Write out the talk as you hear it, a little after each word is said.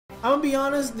I'm gonna be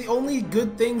honest, the only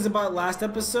good things about last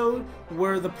episode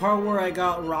were the part where I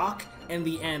got Rock and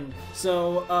the end.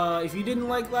 So, if you didn't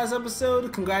like last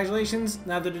episode, congratulations,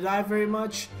 neither did I very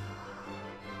much.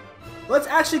 Let's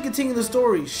actually continue the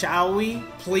story, shall we?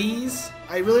 Please?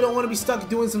 I really don't want to be stuck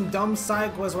doing some dumb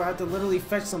side quest where I have to literally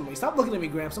fetch somebody. Stop looking at me,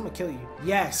 Gramps, I'm gonna kill you.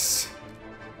 Yes.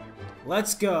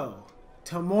 Let's go.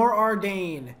 To more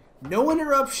Ardain. No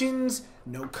interruptions,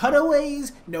 no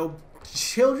cutaways, no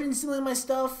children stealing my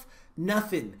stuff,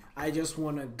 nothing. I just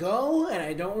want to go and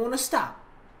I don't want to stop.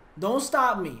 Don't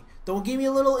stop me. Don't give me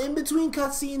a little in-between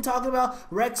cutscene talking about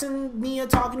Rex and Mia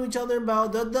talking to each other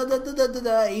about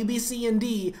A, B, C, and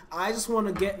D. I just want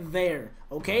to get there,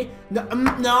 okay? No,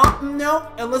 no,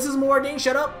 unless it's more Ardain,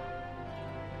 shut up.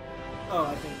 Oh,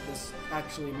 I think this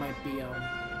actually might be,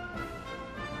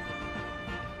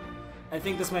 I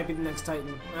think this might be the next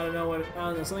Titan. I don't know what, I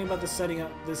don't know, something about this setting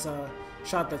up, this,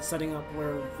 shot that's setting up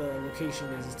where the location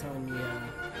is telling me,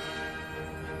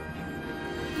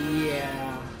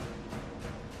 yeah.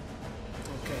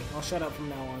 Okay, I'll shut up from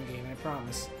now on, game, I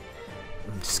promise.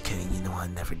 I'm just kidding, you know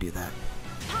I'd never do that.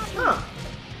 Huh.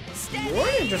 More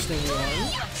interesting one.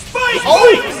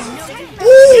 Oh!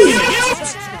 Ooh!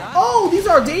 Oh, these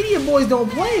Ardanian boys don't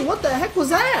play! What the heck was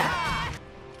that?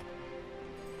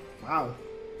 Wow.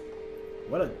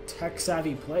 What a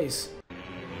tech-savvy place.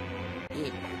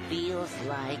 It feels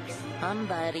like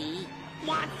somebody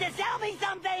wants to sell me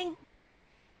something!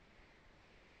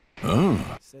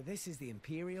 Oh. So this is the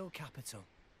Imperial capital.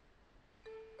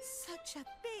 Such a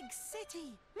big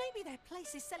city. Maybe their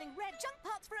place is selling rare junk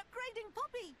parts for upgrading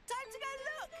Poppy. Time to go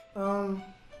look.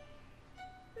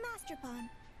 Master Pawn,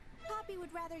 Poppy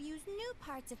would rather use new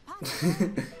parts if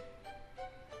possible.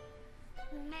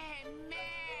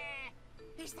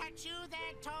 Is that you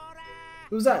there, Tora?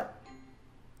 Who's that?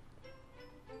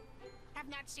 I've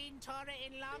not seen Tora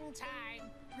in long time.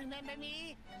 Remember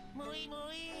me? Mui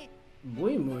Mui?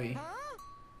 Mui Mui. Huh?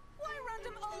 Why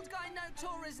random old guy know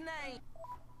Tora's name?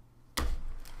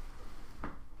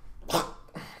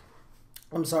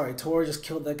 I'm sorry, Tora just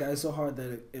killed that guy so hard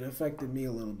that it affected me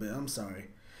a little bit. I'm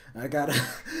sorry. I gotta...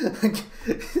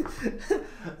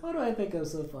 Why do I think I'm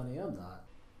so funny? I'm not.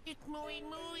 It's Mui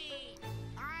Mui.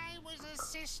 I was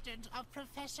assistant of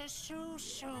Professor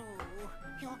Susu,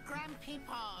 your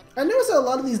grandpeople. I noticed that a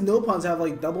lot of these Nopons have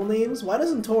like double names. Why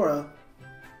doesn't Tora?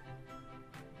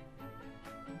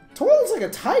 Tora looks like a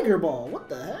tiger ball. What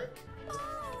the heck?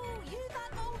 Oh, you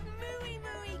that old Mooey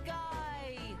Mooey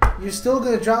guy. You're still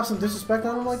gonna drop some disrespect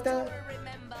on him like that? Tora,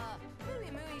 remember.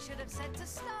 Mooey Mooey should have said to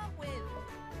start with.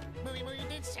 Mui Mui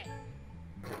did say.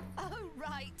 Oh,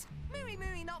 right. Mooey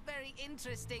Mooey not very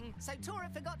interesting, so Tora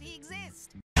forgot he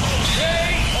exists.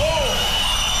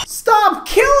 Stop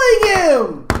killing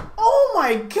him! Oh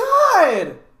my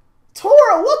god!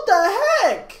 Tora, what the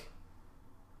heck?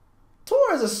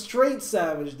 Tora's a straight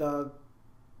savage, dog.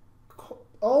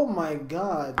 Oh my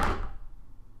god.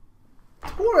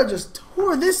 Tora just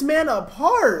tore this man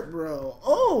apart, bro.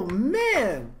 Oh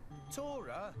man.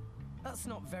 Tora? That's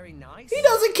not very nice. He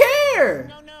doesn't care!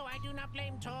 No, I do not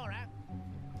blame Tora.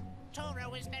 Tora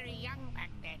was very young back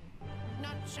then.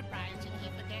 Not surprising he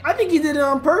forget. I think he did it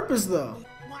on purpose, though.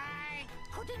 Why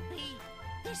could it be?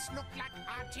 This looked like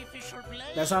artificial blade.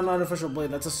 That's not an artificial blade.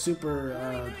 That's a super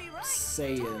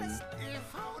Saiyan.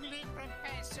 If only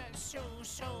Professor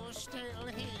Susu's still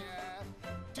here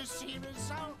to see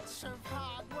results of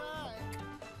hard work.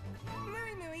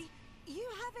 Mooey Mooey, you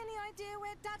have any idea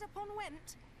where Dadapon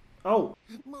went? Oh.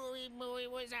 Mui Mui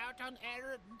was out on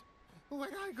errand. When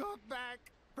I got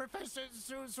back, Professor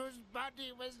Susu's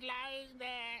body was lying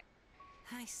there.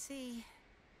 I see.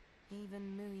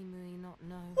 Even Mooey Mooey not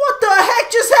know. What the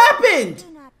heck just happened?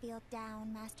 Do not feel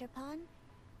down, Master Pawn.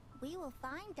 We will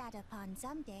find Dadapon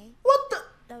someday. What the?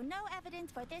 Though no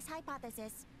evidence for this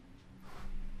hypothesis.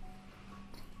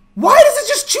 Why does it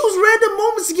just choose random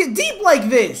moments to get deep like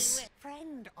this?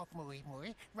 Friend of Mui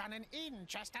Mui ran an inn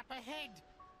just up ahead.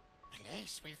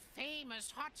 Place with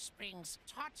famous hot springs,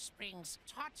 hot springs,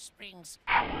 hot springs.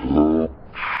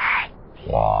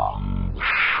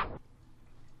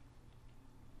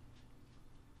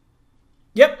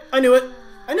 Yep, I knew it.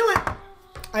 I knew it.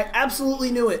 I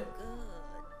absolutely knew it.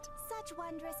 Such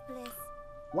wondrous bliss.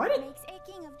 Why did? Makes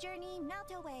aching of journey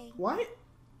melt away. Why?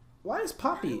 Why is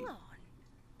Poppy? Hang on.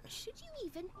 Should you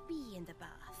even be in the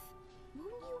bath?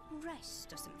 Won't you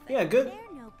rest or something? Yeah, good.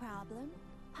 They're no problem.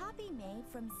 Poppy made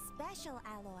from special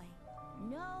alloy.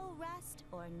 No rust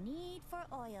or need for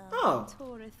oil. Oh,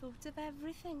 Tora thought of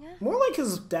everything, huh? more like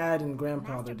his dad and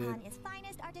grandfather Master did. Pawn is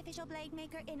finest artificial blade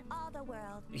maker in all the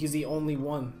world. He's the only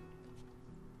one,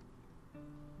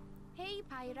 Hey,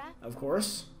 Pyra. of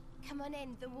course. Come on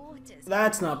in, the water's...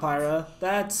 That's not Pyra.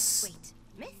 That's... Wait,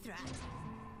 Mithra?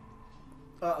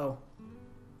 Uh-oh.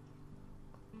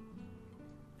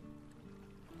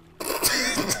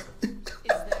 Is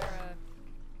there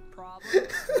a problem?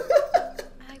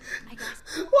 I guess...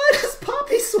 Why does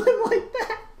Poppy swim like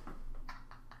that?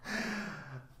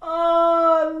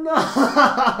 Oh no!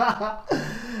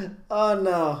 Oh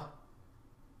no.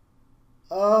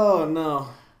 Oh no.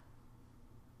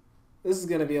 This is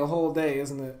gonna be a whole day,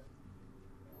 isn't it?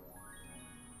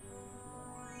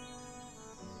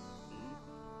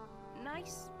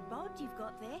 Nice bod you've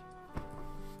got there.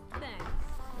 Thanks.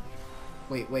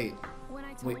 Wait. When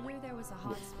I told Wait. you there was a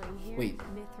hot spring here, Wait.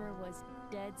 Mithra was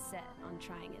dead set on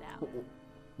trying it out.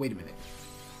 Wait a minute.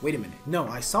 No,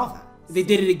 I saw that. They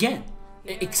did it again.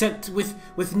 Except with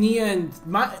Nia and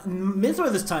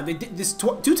Mithra this time. They did this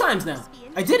 2 times now.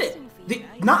 I did it. They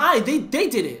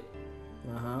did it.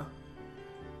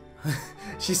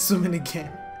 She's swimming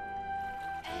again.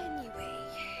 Anyway,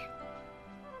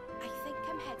 I think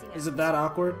I'm heading out. Is it that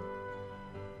awkward?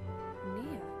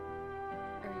 Nia,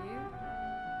 are you?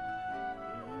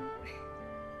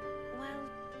 Well,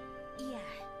 yeah.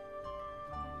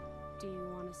 Do you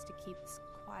want us to keep this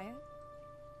quiet?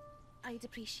 I'd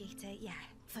appreciate it, yeah,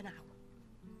 for now.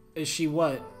 Is she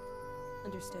what?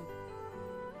 Understood.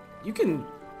 You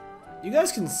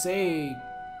guys can say...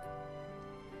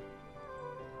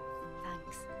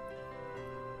 Thanks.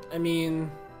 I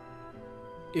mean,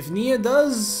 if Nia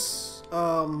does,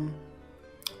 how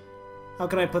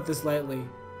can I put this lightly?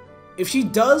 If she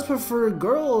does prefer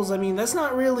girls, I mean, that's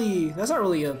not really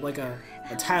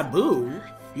a taboo.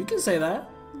 You can say that.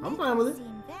 I'm fine with it.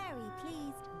 Seem very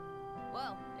pleased.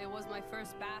 Well, it was my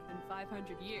first bath in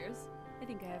 500 years. I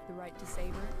think I have the right to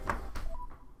savor it.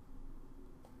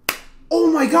 Oh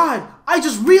my god! I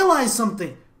just realized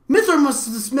something! Mithra must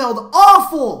have smelled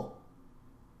awful!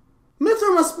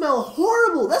 Mithra must smell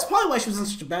horrible! That's probably why she was in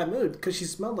such a bad mood, because she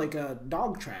smelled like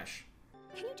dog trash.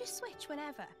 Can you just switch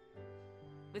whenever?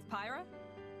 With Pyra?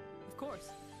 Of course.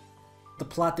 The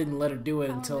plot didn't let her do it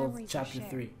Our until memories are chapter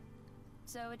shared. 3.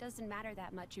 So it doesn't matter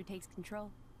that much who takes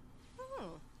control.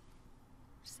 Hmm.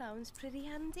 Sounds pretty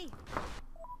handy.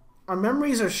 Our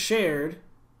memories are shared,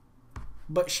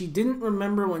 but she didn't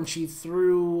remember when she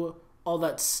threw all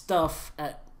that stuff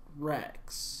at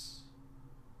Rex.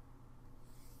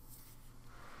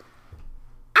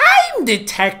 I'm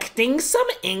detecting some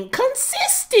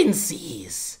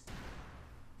inconsistencies.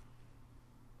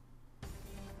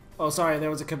 Oh, sorry, there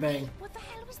was a kabang. What the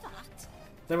hell was that?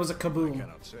 There was a kaboom.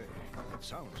 Cannot say. It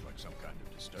sounds like some kind of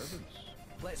disturbance.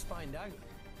 Let's find out.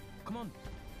 Come on.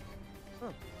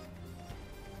 Oh.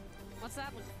 What's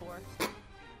that look for?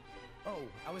 Oh,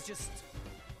 I was just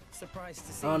surprised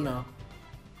to see Oh you. no.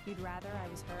 You'd rather I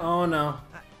was her? Oh no.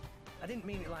 I didn't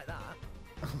mean it like that.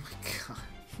 Oh my god.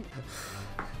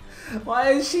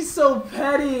 Why is she so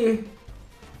petty?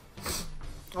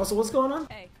 Also, what's going on?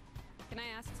 Hey, can I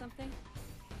ask something?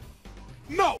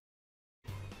 No!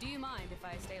 Do you mind if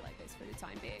I stay like this for the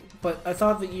time being? But I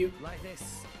thought that you... Like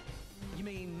this? You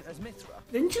mean as Mithra?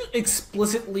 Didn't you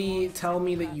explicitly tell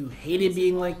me that you hated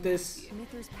being like this?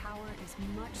 Mithra's power is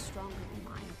much stronger than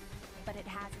mine, but it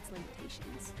has its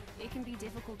limitations. It can be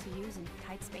difficult to use in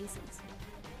tight spaces.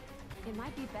 It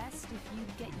might be best if you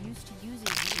get used to using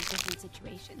it in different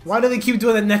situations. Why do they keep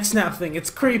doing the neck snap thing? It's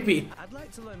creepy. I'd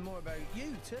like to learn more about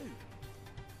you too.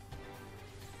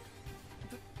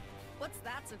 What's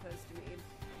that supposed to mean?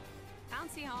 I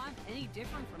don't see how I'm any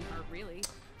different from her, really.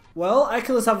 Well, I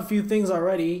can list off a few things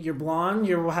already. You're blonde,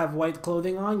 you have white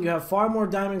clothing on, you have far more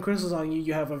diamond crystals on you,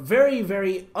 you have a very,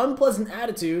 very unpleasant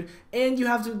attitude, and you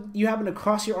happen to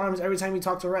cross your arms every time you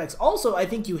talk to Rex. Also, I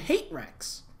think you hate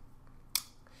Rex.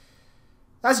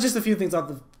 That's just a few things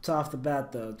off the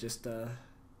bat, though. Just,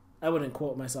 I wouldn't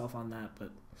quote myself on that,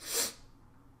 but...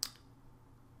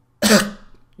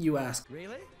 You ask.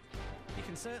 Really? You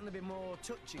can certainly be more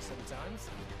touchy sometimes.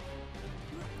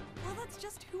 Well, that's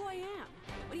just who I am.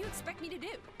 What do you expect me to do?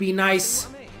 Be nice. See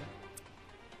what I mean?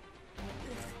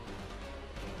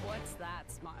 What's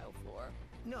that smile for?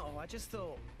 No, I just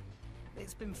thought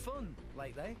it's been fun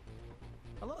lately.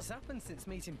 A lot's happened since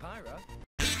meeting Pyra.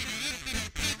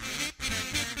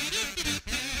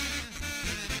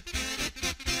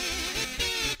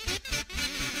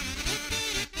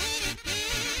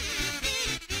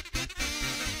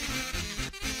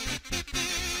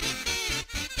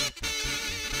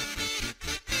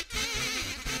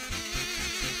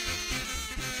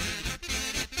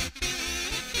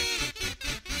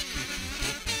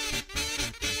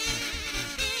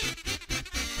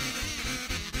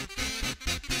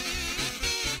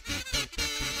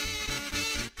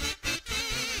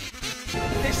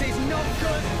 This is not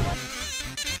good.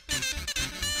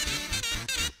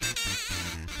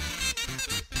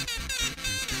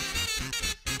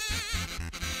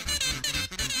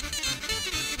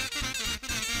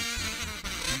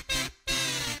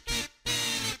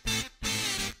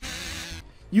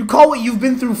 You call what you've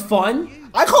been through fun?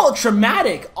 I call it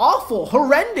traumatic, awful,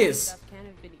 horrendous,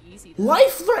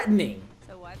 life-threatening,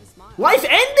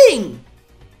 life-ending.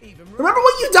 Remember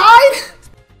when you died?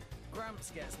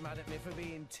 Gramps gets mad at me for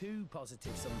being too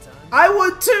positive sometimes. I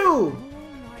would too.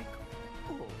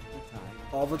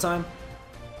 All the time.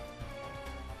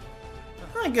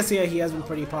 I guess yeah, he has been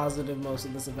pretty positive most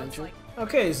of this adventure.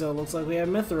 Okay, so it looks like we have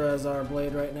Mithra as our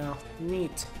blade right now.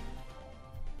 Neat.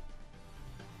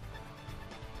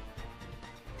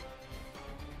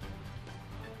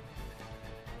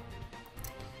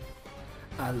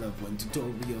 I love when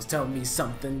tutorials tell me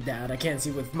something that I can't see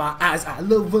with my eyes. I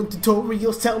love when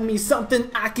tutorials tell me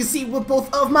something I can see with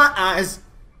both of my eyes.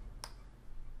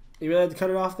 You really had to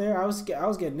cut it off there? I was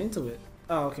getting into it.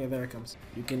 Oh, okay, there it comes.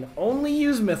 You can only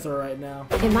use Mithra right now.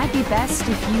 It might be best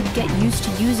if you get used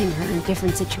to using her in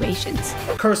different situations.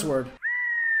 Curse word.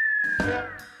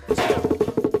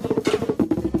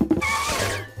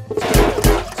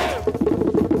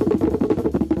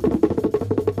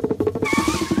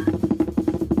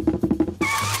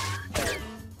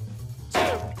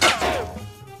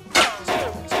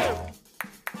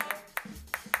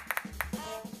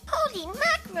 Holy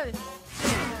mackerel!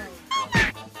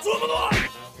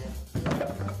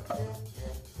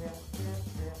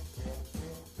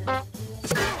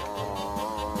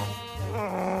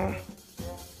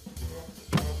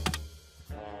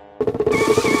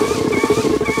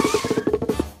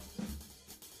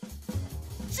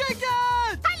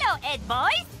 Hello, Ed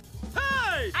boys.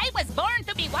 Hey! I was born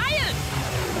to be wild.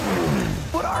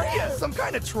 What are you? Some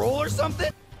kind of troll or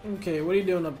something? Okay, what are you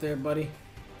doing up there, buddy?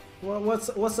 What's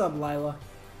up, Lila?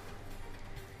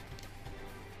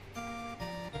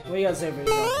 What you gotta say for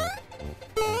yourself?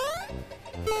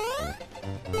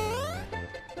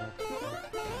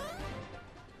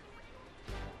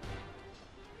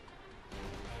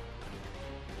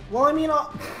 Well, I mean,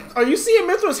 are you seeing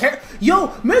Mithra's hair?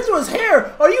 Yo, Mithra's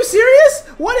hair! Are you serious?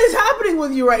 What is happening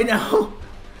with you right now?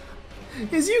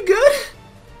 Is you good?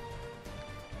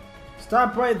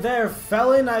 Stop right there,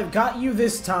 felon. I've got you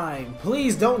this time.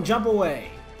 Please don't jump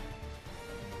away.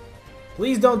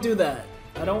 Please don't do that.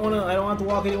 I don't want to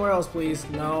walk anywhere else, please.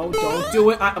 No, don't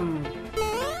do it.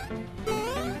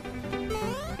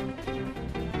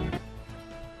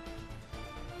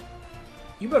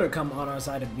 You better come on our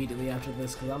side immediately after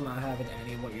this, because I'm not having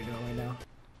any of what you're doing right now.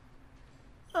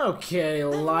 Okay,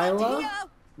 Lila.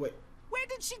 Wait. Where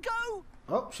did she go?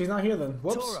 Oh, she's not here then.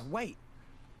 Whoops. Tora, wait.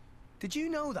 Did you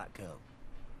know that girl?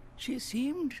 She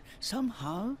seemed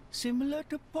somehow similar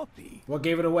to Poppy. What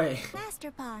gave it away?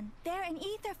 Master Pawn, they're an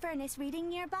ether furnace reading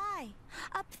nearby.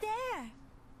 Up there.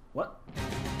 What?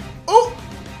 Oh!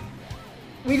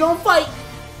 We gon' fight!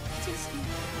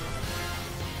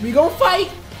 We gon' fight!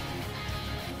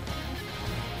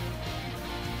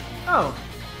 Oh,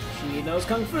 she knows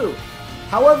Kung Fu.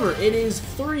 However, it is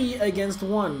 3 against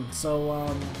 1,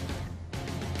 so,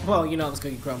 well, you know how this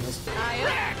cookie crumbles.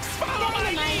 Follow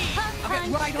my lead! I'll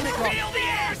get right on it, Rob. Feel the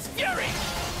air's fury!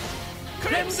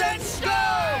 Crimson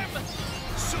Storm!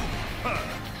 Super!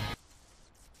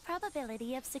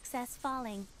 Probability of success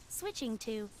falling. Switching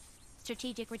to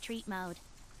strategic retreat mode.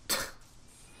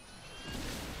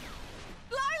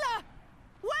 Lila!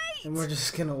 Wait! And we're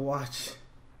just gonna watch.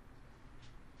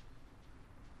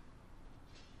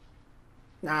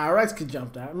 Nah, Rex could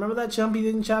jump that. Remember that jump he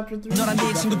did in chapter 3?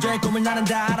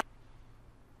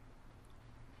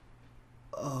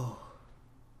 Oh.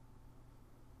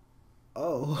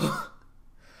 Oh.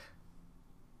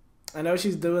 I know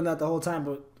she's doing that the whole time,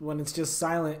 but when it's just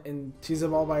silent and she's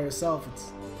all by herself,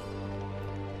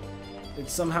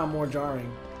 it's somehow more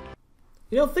jarring.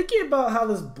 You know, thinking about how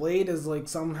this blade is like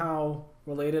somehow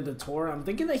related to Tora, I'm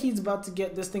thinking that he's about to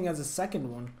get this thing as a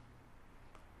second one.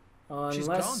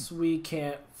 Unless we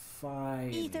can't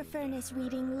find... Ether furnace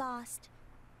reading lost.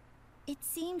 It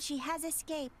seems she has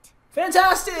escaped.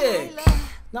 Fantastic!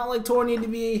 Not like Tora needed to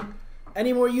be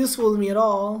any more useful to me at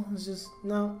all. It's just,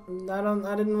 no,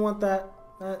 I didn't want that.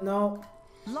 No.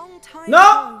 Long time No!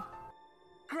 ago,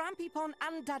 Grampy-pon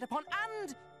and Dadapon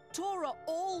and Tora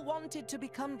all wanted to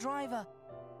become driver.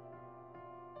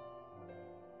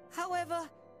 However,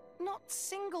 not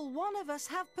single one of us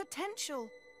have potential.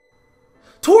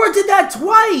 Tora did that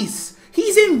twice!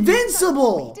 He's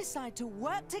invincible! We decide to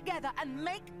work together and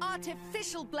make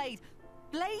Artificial Blade.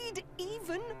 blade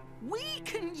even we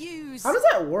can use. How does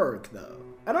that work, though?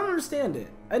 I don't understand it.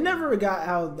 I never got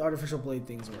how the artificial blade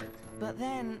things work. But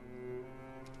then...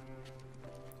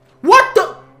 What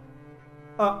the?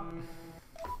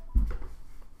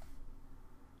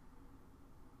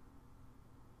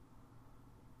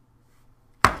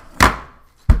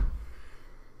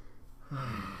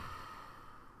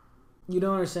 You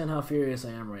don't understand how furious I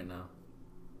am right now.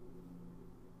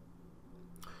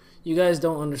 You guys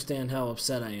don't understand how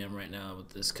upset I am right now with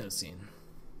this cutscene.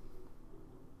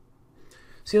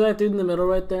 See that dude in the middle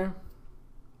right there?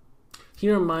 He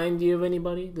remind you of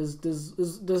anybody? Does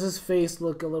his face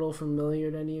look a little familiar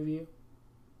to any of you?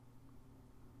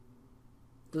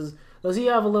 Does he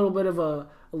have a little bit of a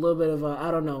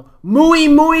I don't know, Mooey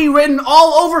Mooey written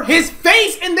all over his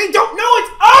face and they don't know it's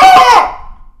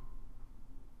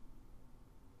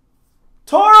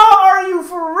Tora, are you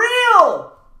for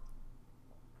real?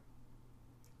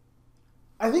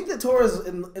 I think that Tora's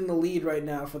in the lead right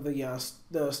now for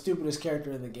the stupidest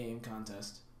character in the game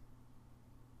contest.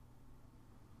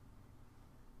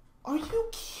 Are you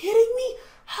kidding me?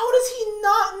 How does he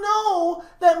not know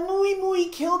that Mooey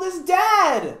Mooey killed his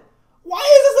dad? Why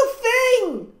is this a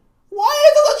thing? Why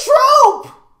is this a trope?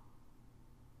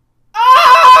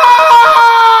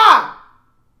 Ah!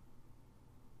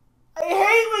 I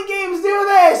hate when games do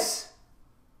this!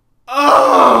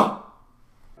 Ugh!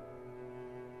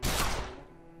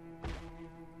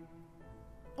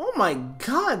 Oh my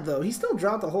god, though. He still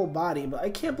dropped the whole body, but I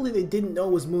can't believe they didn't know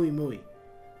it was Mooey Mooey.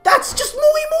 That's just Mooey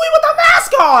Mooey with a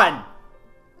mask on!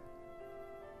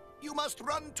 You must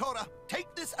run, Tora.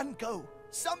 Take this and go.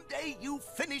 Someday you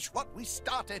finish what we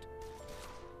started.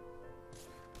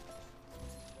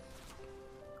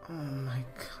 Oh my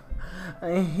god.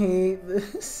 I hate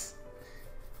this.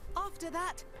 After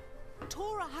that,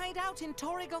 Tora hide out in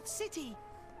Torrigoth City,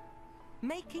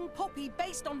 making Poppy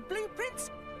based on blueprints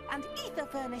and ether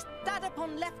furnace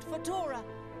Dadapon left for Tora.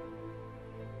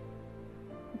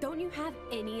 Don't you have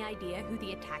any idea who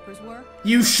the attackers were?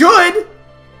 You should!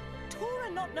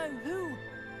 Tora not know who,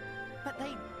 but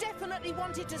they definitely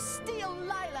wanted to steal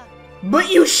Lila. But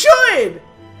you should!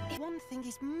 One thing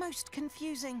is most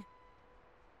confusing.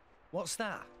 What's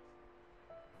that?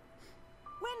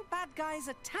 When bad guys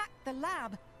attacked the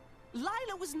lab,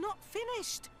 Lila was not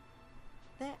finished.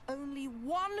 There's only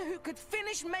one who could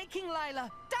finish making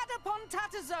Lila, Dadapon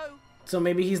Tatazo. So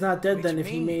maybe he's not dead Which then if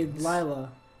he made means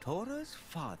Lila. Tora's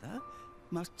father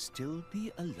must still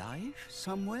be alive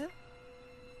somewhere?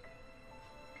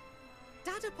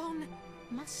 Dadapon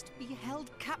must be held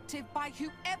captive by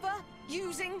whoever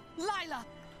using Lila.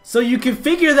 So you can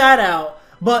figure that out.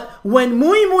 But when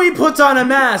Mooey Mooey puts on a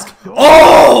mask,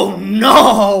 oh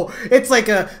no! It's like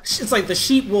the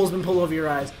sheep wool's been pulled over your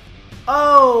eyes.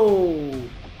 Oh.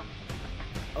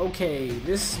 Okay,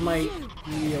 this might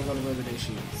be a little bit of an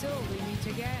issue. So we meet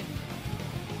again.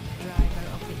 Driver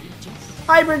of the Aegis.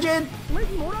 Hi, Bridget.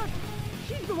 Lady Mora,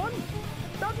 she's the one.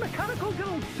 That mechanical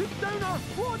girl took down our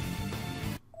squad.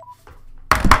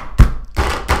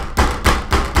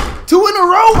 2 in a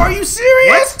row? Are you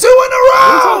serious? What? 2 in a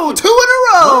row! 2 in a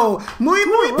row! Mooey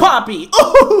Mooey Poppy!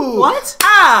 Ooh! What?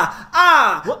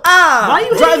 Why are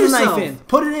you Drive hitting the yourself? knife in.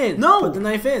 Put it in. No. Put the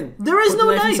knife in. There is Put no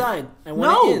the knife knife. inside. I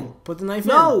want No. it in. Put the knife in.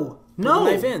 No. Put No.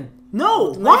 the knife in. No.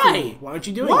 Put the knife Why? in. Why aren't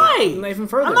you doing it? Why? Put the knife in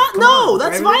further. I'm not. Come No, on.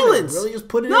 that's Drive it in. violence. Really, just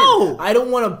put it No. in. I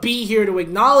don't want to be here to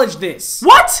acknowledge this.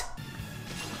 What?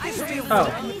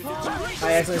 Oh.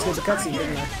 I actually skipped the cutscene,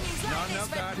 didn't I?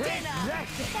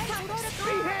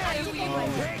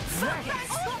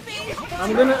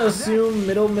 I'm gonna assume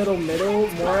middle.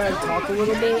 Morag talked a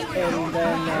little bit, and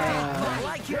then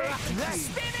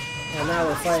and now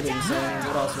we're fighting. So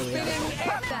what else do we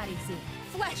have? That easy.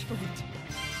 Flash wound.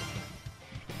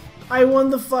 I won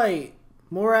the fight.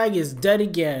 Morag is dead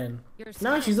again.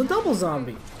 Now she's a double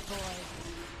zombie.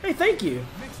 Hey, thank you.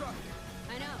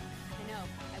 I know.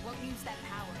 I won't use that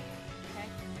power. Okay?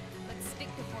 Let's stick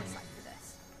to foresight for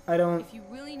this. I don't. If you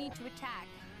really need to attack,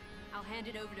 I'll hand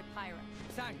it over to Pyra.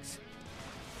 Thanks.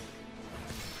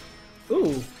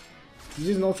 Ooh. You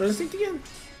using Ultra Instinct again?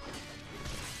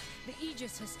 The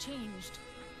Aegis has changed.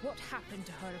 What happened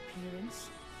to her appearance?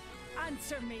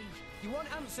 Answer me. You want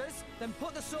answers? Then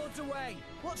put the swords away.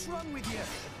 What's wrong with you?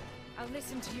 I'll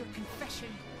listen to your confession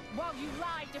while you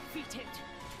lie defeated.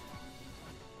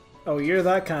 Oh, you're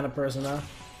that kind of person, huh?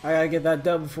 I gotta get that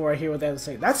done before I hear what they have to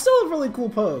say. That's still a really cool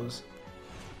pose.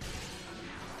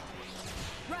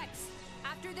 Rex,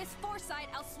 after this foresight,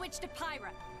 I'll switch to Pyra.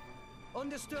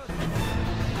 Understood.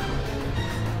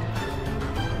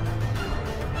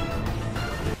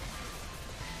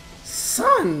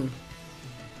 Son!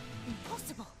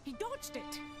 Impossible. He dodged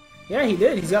it. Yeah, he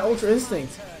did. He's got Ultra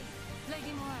Instinct.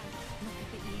 Lady Moran, look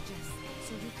at the Aegis,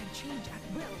 so you can change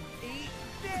at will. Eat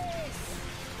this!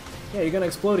 Yeah, you're gonna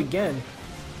explode again.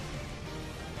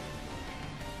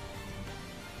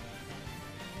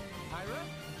 Pyra?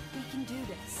 We can do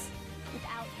this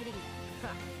without hitting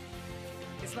them. Ha.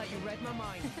 It's like you read my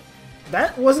mind.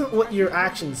 That wasn't what your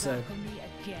actions said. On me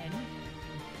again?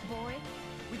 Boy,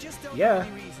 we just don't Yeah.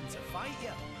 have any reason to fight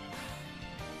you.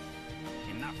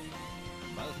 Enough.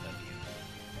 Both of you.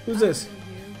 Who's this?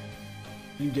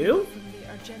 You do? From the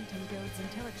Argentum Guild's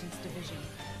intelligence division.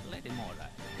 Lady Mora,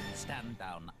 stand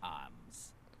down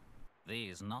arms.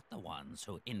 These not the ones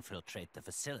who infiltrate the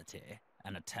facility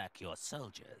and attack your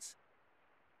soldiers.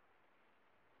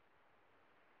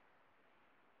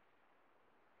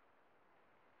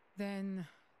 Then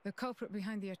the culprit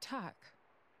behind the attack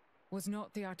was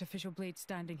not the artificial blade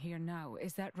standing here now,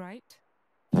 is that right?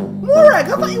 Morag,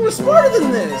 I thought you were smarter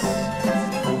than this!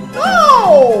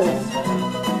 No!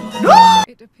 No!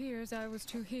 It appears I was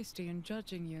too hasty in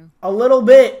judging you. A little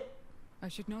bit. I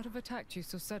should not have attacked you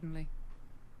so suddenly.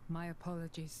 My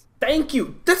apologies. Thank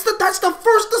you. That's the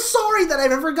first sorry that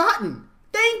I've ever gotten.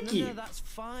 Thank you. No, that's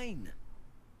fine.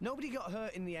 Nobody got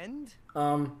hurt in the end.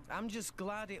 I'm just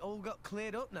glad it all got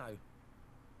cleared up now.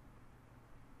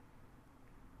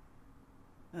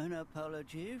 An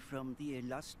apology from the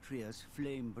illustrious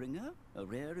Flamebringer, a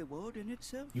rare reward in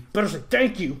itself. You better say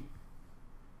thank you.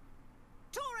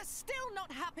 Tora's still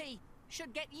not happy.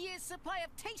 Should get year's supply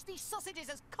of tasty sausages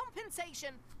as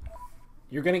compensation.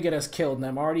 You're gonna get us killed, and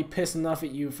I'm already pissed enough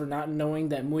at you for not knowing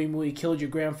that Mui Mui killed your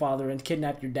grandfather and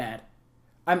kidnapped your dad.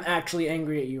 I'm actually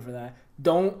angry at you for that.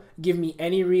 Don't give me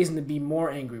any reason to be more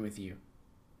angry with you.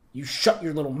 You shut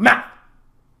your little mouth!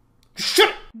 Shut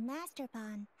it! Master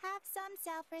Pawn, have some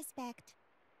self-respect.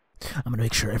 I'm gonna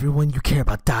make sure everyone you care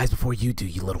about dies before you do,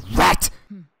 you little rat!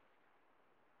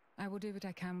 I will do what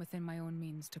I can within my own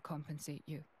means to compensate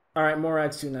you. Alright,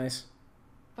 Morag's too nice.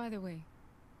 By the way,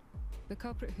 the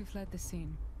culprit who fled the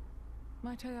scene,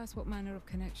 might I ask what manner of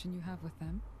connection you have with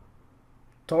them?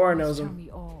 Tora knows Tell him. me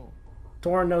all.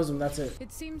 Tora knows him, that's it.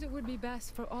 It seems it would be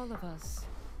best for all of us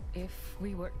if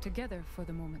we work together for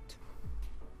the moment.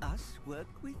 Us work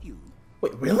with you?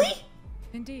 Wait, really?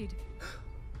 Indeed.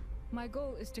 My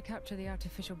goal is to capture the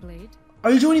artificial blade.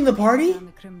 Are you joining the party? And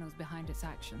the criminals behind its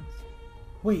actions.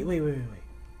 Wait.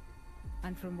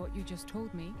 And from what you just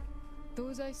told me,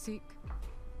 those I seek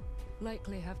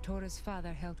likely have Tora's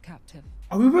father held captive.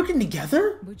 Are we working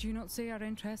together? Would you not say our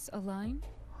interests align?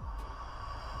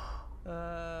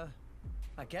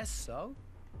 I guess so.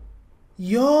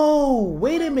 Yo,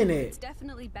 wait a It's minute.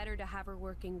 definitely better to have her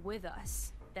working with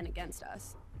us than against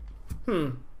us.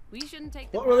 We shouldn't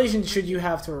take What relation should you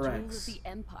have to Rex? With the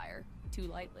Empire too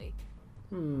lightly.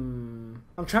 I'm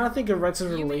trying to think of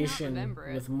Rex's You may not relation remember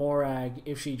it, with Morag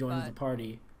if she joins the but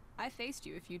party. I faced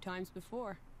you a few times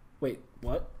before. Wait,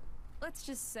 what? Let's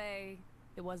just say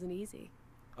it wasn't easy.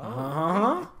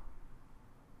 Uh-huh.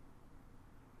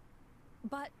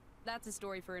 But that's a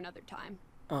story for another time.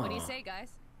 What do you Aw. say, guys?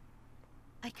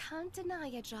 I can't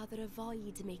deny I'd rather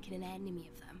avoid making an enemy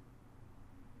of them.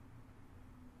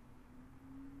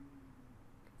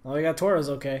 Oh, we got Tora's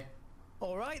okay.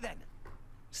 All right then.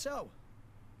 So,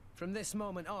 from this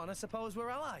moment on, I suppose we're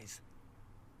allies.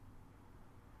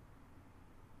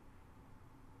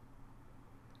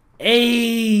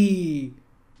 Hey!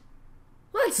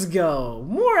 Let's go.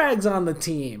 Morag's on the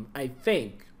team, I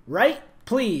think. Right?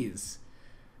 Please.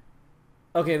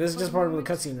 Okay, this is just part of the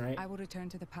cutscene, right? I will return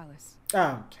to the palace.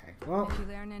 Okay, well. If you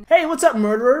learn any- Hey, what's up,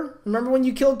 murderer? Remember when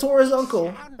you killed Tora's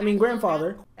uncle? I mean,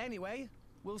 grandfather. Anyway,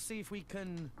 we'll see if we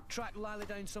can track Lila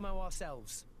down somehow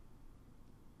ourselves.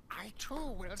 I too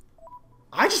will.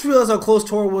 I just realized how close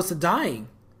Tora was to dying.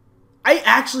 I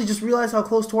actually just realized how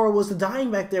close Tora was to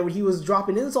dying back there when he was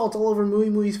dropping insults all over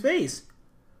Mui Mui's face.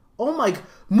 Oh my...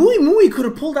 Mui Mui could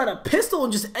have pulled out a pistol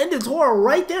and just ended Tora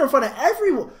right there in front of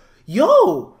everyone.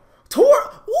 Yo!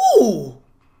 Tora... Ooh!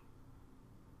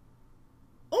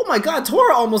 Oh my god,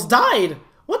 Tora almost died!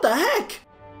 What the heck?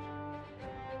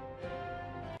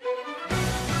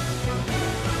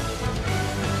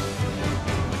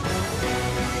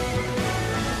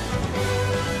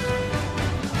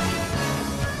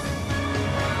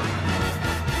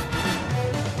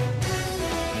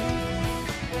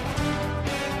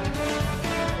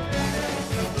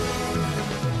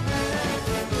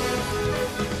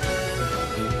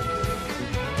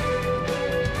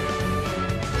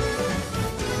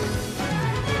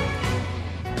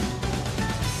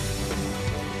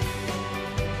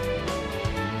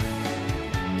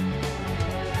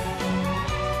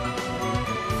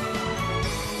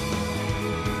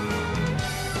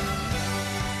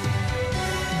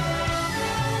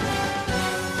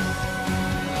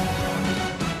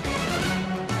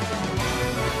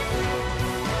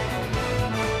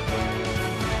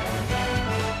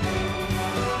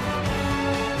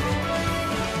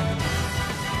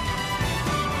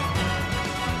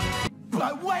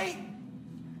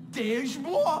 Stage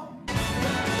more.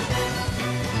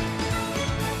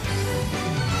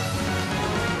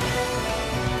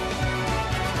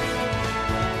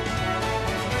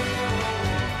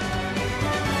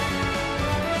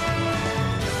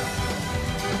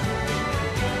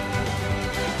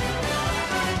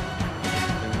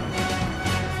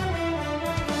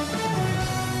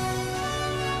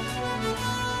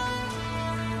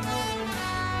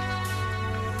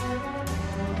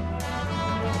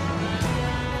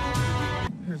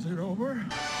 Is it over?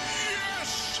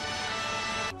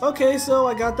 Okay, so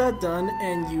I got that done,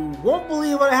 and you won't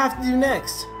believe what I have to do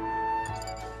next.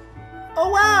 Oh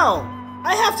wow!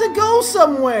 I have to go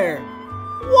somewhere!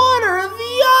 What are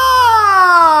the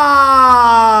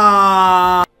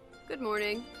odds? Good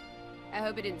morning. I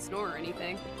hope it didn't snore or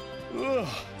anything. Ugh,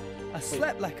 I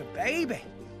slept like a baby.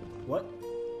 What?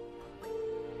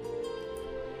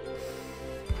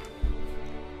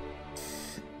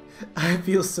 I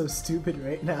feel so stupid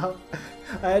right now.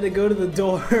 I had to go to the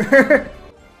door.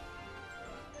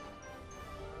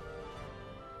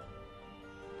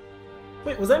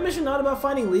 Wait, was that mission not about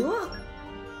finding Leela?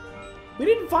 We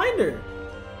didn't find her.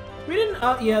 We didn't.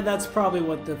 Yeah, that's probably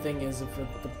what the thing is.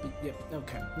 Yep.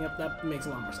 Okay. Yep, that makes a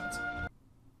lot more sense.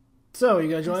 So, you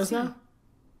gonna join us now?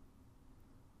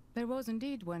 There was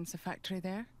indeed once a factory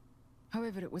there.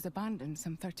 However, it was abandoned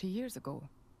some 30 years ago.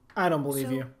 I don't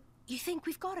believe you. You think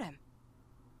we've got him?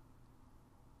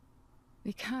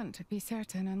 We can't be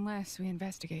certain unless we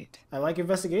investigate. I like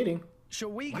investigating.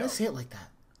 Shall we Why go? do I say it like that?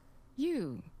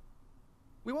 You.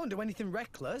 We won't do anything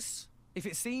reckless. If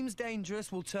it seems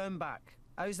dangerous, we'll turn back.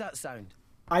 How's that sound?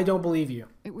 I don't believe you.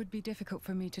 It would be difficult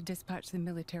for me to dispatch the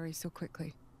military so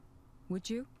quickly. Would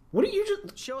you? What do you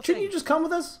just? Sure Shouldn't thing. you just come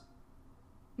with us?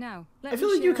 Now, I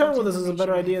feel like you coming with us is a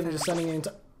better idea than just sending it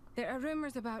into. There are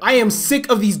rumors about. I am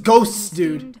sick of these ghosts,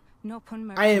 dude.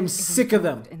 I am sick of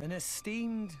them. An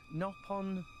esteemed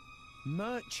Nopon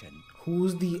merchant.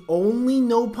 Who's the only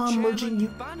Nopon merchant you...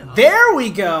 Banner. There we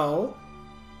go!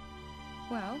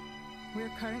 Well,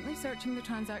 we're currently searching the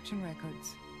transaction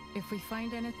records. If we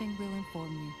find anything, we'll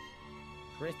inform you.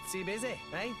 Pretty busy,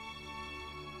 eh?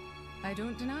 I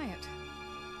don't deny it.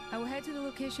 I will head to the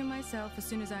location myself as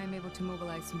soon as I am able to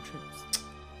mobilize some troops.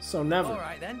 So never.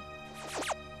 Alright then.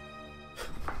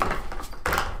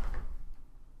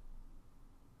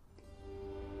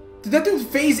 Did that thing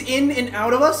phase in and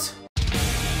out of us?